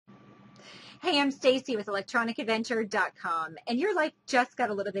Hey, I'm Stacy with ElectronicAdventure.com, and your life just got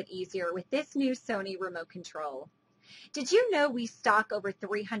a little bit easier with this new Sony remote control. Did you know we stock over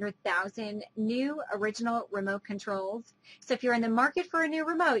 300,000 new original remote controls? So if you're in the market for a new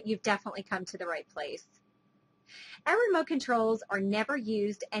remote, you've definitely come to the right place. Our remote controls are never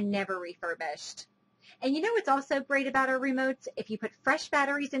used and never refurbished. And you know what's also great about our remotes? If you put fresh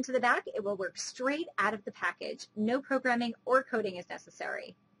batteries into the back, it will work straight out of the package. No programming or coding is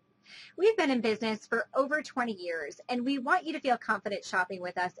necessary. We've been in business for over 20 years, and we want you to feel confident shopping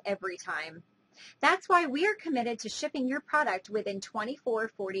with us every time. That's why we are committed to shipping your product within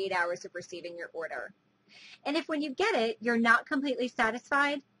 48 hours of receiving your order. And if when you get it, you're not completely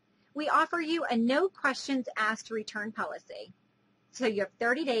satisfied, we offer you a no questions asked return policy. So you have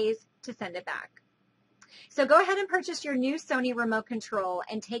 30 days to send it back. So go ahead and purchase your new Sony remote control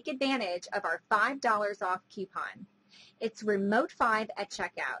and take advantage of our $5 off coupon. It's Remote 5 at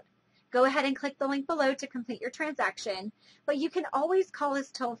checkout. Go ahead and click the link below to complete your transaction, but you can always call us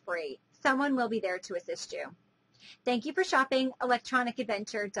toll-free. Someone will be there to assist you. Thank you for shopping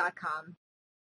ElectronicAdventure.com.